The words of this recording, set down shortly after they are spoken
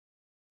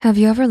Have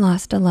you ever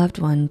lost a loved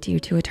one due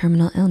to a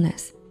terminal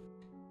illness?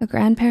 A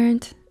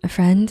grandparent, a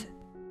friend?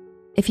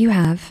 If you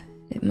have,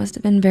 it must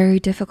have been very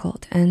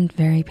difficult and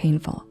very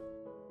painful.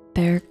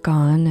 They're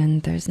gone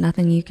and there's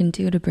nothing you can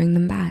do to bring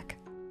them back.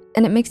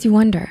 And it makes you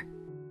wonder,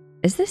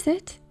 is this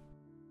it?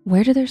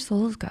 Where do their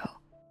souls go?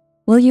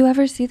 Will you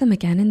ever see them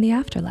again in the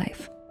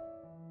afterlife?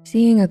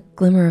 Seeing a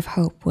glimmer of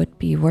hope would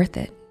be worth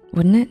it,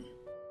 wouldn't it?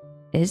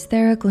 Is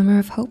there a glimmer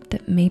of hope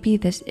that maybe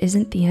this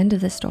isn't the end of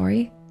the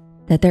story?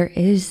 That there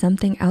is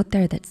something out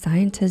there that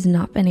science has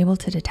not been able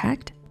to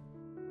detect?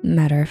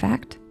 Matter of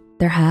fact,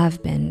 there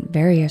have been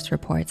various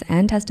reports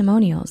and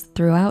testimonials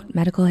throughout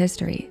medical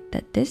history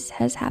that this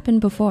has happened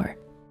before.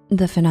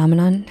 The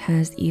phenomenon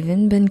has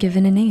even been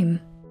given a name: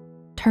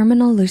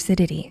 terminal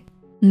lucidity.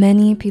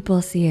 Many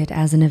people see it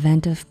as an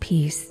event of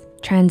peace,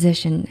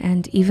 transition,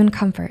 and even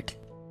comfort,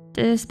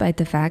 despite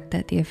the fact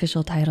that the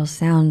official title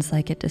sounds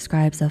like it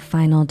describes a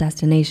final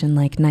destination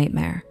like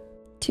nightmare.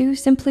 To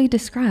simply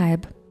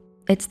describe,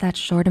 it's that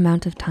short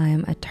amount of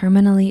time a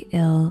terminally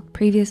ill,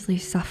 previously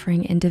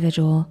suffering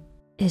individual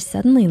is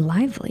suddenly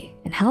lively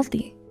and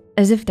healthy,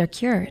 as if they're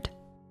cured,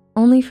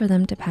 only for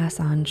them to pass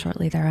on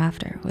shortly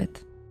thereafter,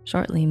 with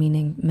shortly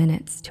meaning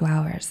minutes to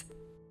hours.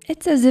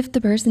 It's as if the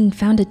person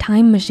found a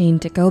time machine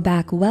to go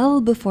back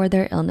well before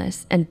their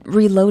illness and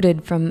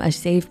reloaded from a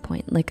save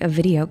point like a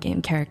video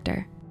game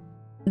character.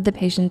 The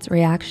patient's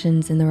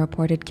reactions in the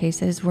reported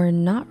cases were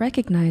not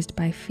recognized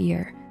by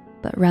fear,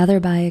 but rather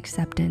by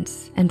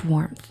acceptance and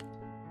warmth.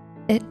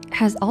 It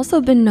has also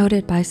been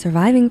noted by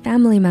surviving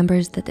family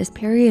members that this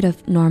period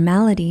of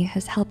normality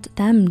has helped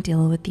them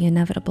deal with the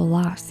inevitable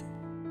loss.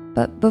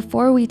 But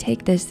before we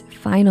take this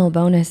final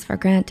bonus for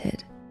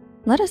granted,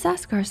 let us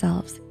ask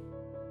ourselves,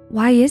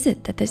 why is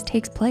it that this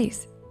takes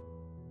place?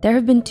 There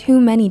have been too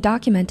many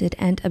documented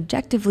and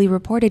objectively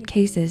reported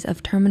cases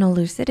of terminal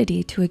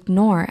lucidity to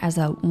ignore as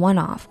a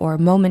one-off or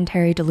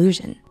momentary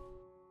delusion.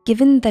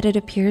 Given that it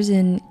appears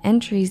in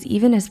entries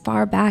even as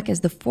far back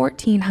as the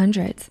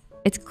 1400s,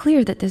 it's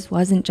clear that this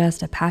wasn't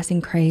just a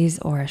passing craze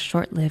or a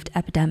short-lived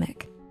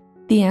epidemic.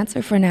 The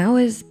answer for now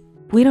is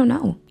we don't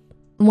know.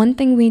 One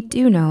thing we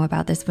do know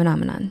about this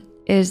phenomenon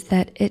is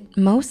that it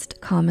most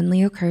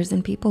commonly occurs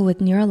in people with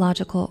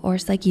neurological or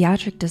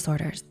psychiatric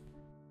disorders,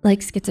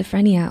 like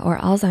schizophrenia or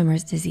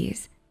Alzheimer's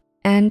disease,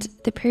 and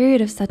the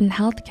period of sudden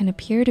health can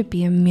appear to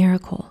be a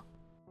miracle.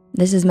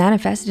 This has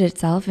manifested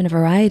itself in a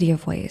variety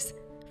of ways,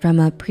 from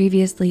a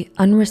previously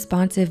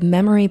unresponsive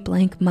memory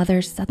blank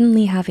mother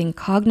suddenly having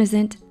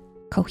cognizant,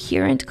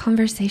 coherent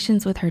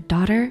conversations with her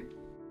daughter,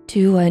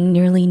 to a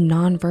nearly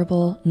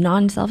nonverbal,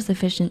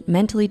 non-self-sufficient,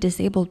 mentally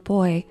disabled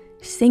boy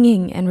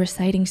singing and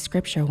reciting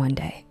scripture one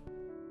day.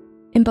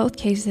 In both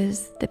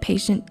cases, the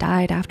patient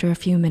died after a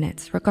few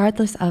minutes,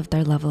 regardless of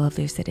their level of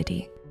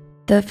lucidity.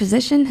 The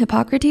physician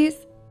Hippocrates,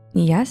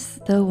 yes,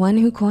 the one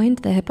who coined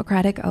the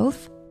Hippocratic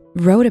Oath,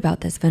 wrote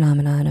about this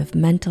phenomenon of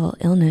mental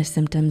illness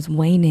symptoms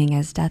waning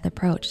as death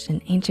approached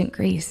in ancient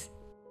Greece.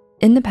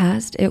 In the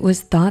past, it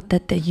was thought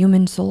that the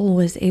human soul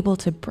was able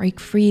to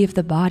break free of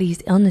the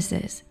body's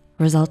illnesses,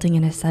 resulting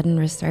in a sudden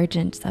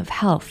resurgence of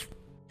health.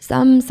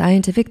 Some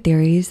scientific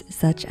theories,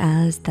 such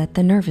as that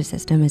the nervous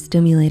system is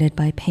stimulated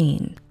by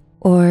pain,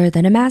 or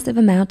that a massive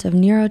amount of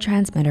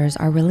neurotransmitters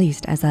are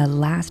released as a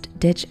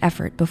last-ditch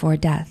effort before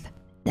death,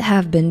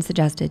 have been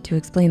suggested to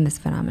explain this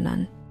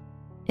phenomenon.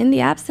 In the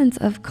absence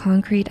of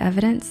concrete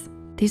evidence,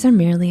 these are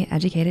merely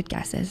educated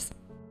guesses.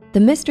 The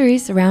mystery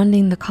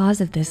surrounding the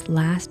cause of this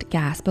last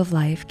gasp of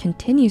life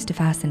continues to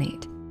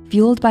fascinate,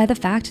 fueled by the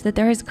fact that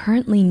there is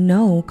currently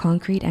no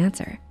concrete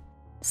answer.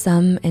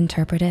 Some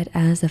interpret it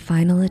as a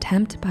final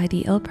attempt by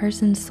the ill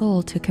person's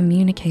soul to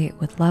communicate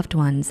with loved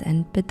ones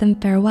and bid them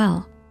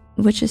farewell,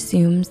 which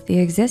assumes the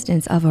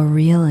existence of a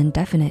real and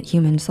definite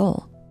human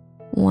soul.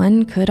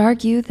 One could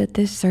argue that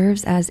this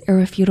serves as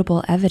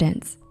irrefutable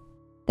evidence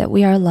that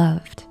we are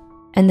loved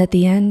and that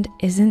the end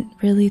isn't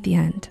really the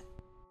end.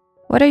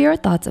 What are your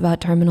thoughts about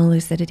terminal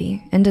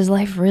lucidity, and does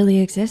life really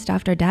exist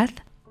after death?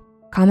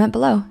 Comment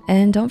below,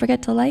 and don't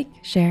forget to like,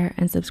 share,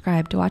 and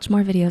subscribe to watch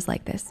more videos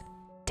like this.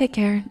 Take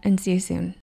care and see you soon.